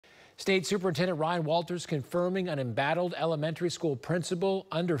State Superintendent Ryan Walters confirming an embattled elementary school principal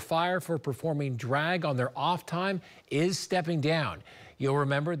under fire for performing drag on their off time is stepping down. You'll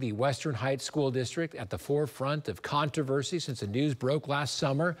remember the Western Heights School District at the forefront of controversy since the news broke last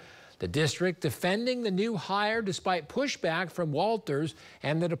summer. The district defending the new hire despite pushback from Walters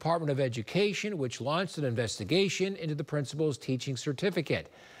and the Department of Education, which launched an investigation into the principal's teaching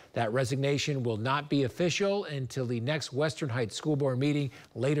certificate. That resignation will not be official until the next Western Heights School Board meeting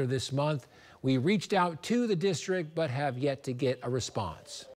later this month. We reached out to the district but have yet to get a response.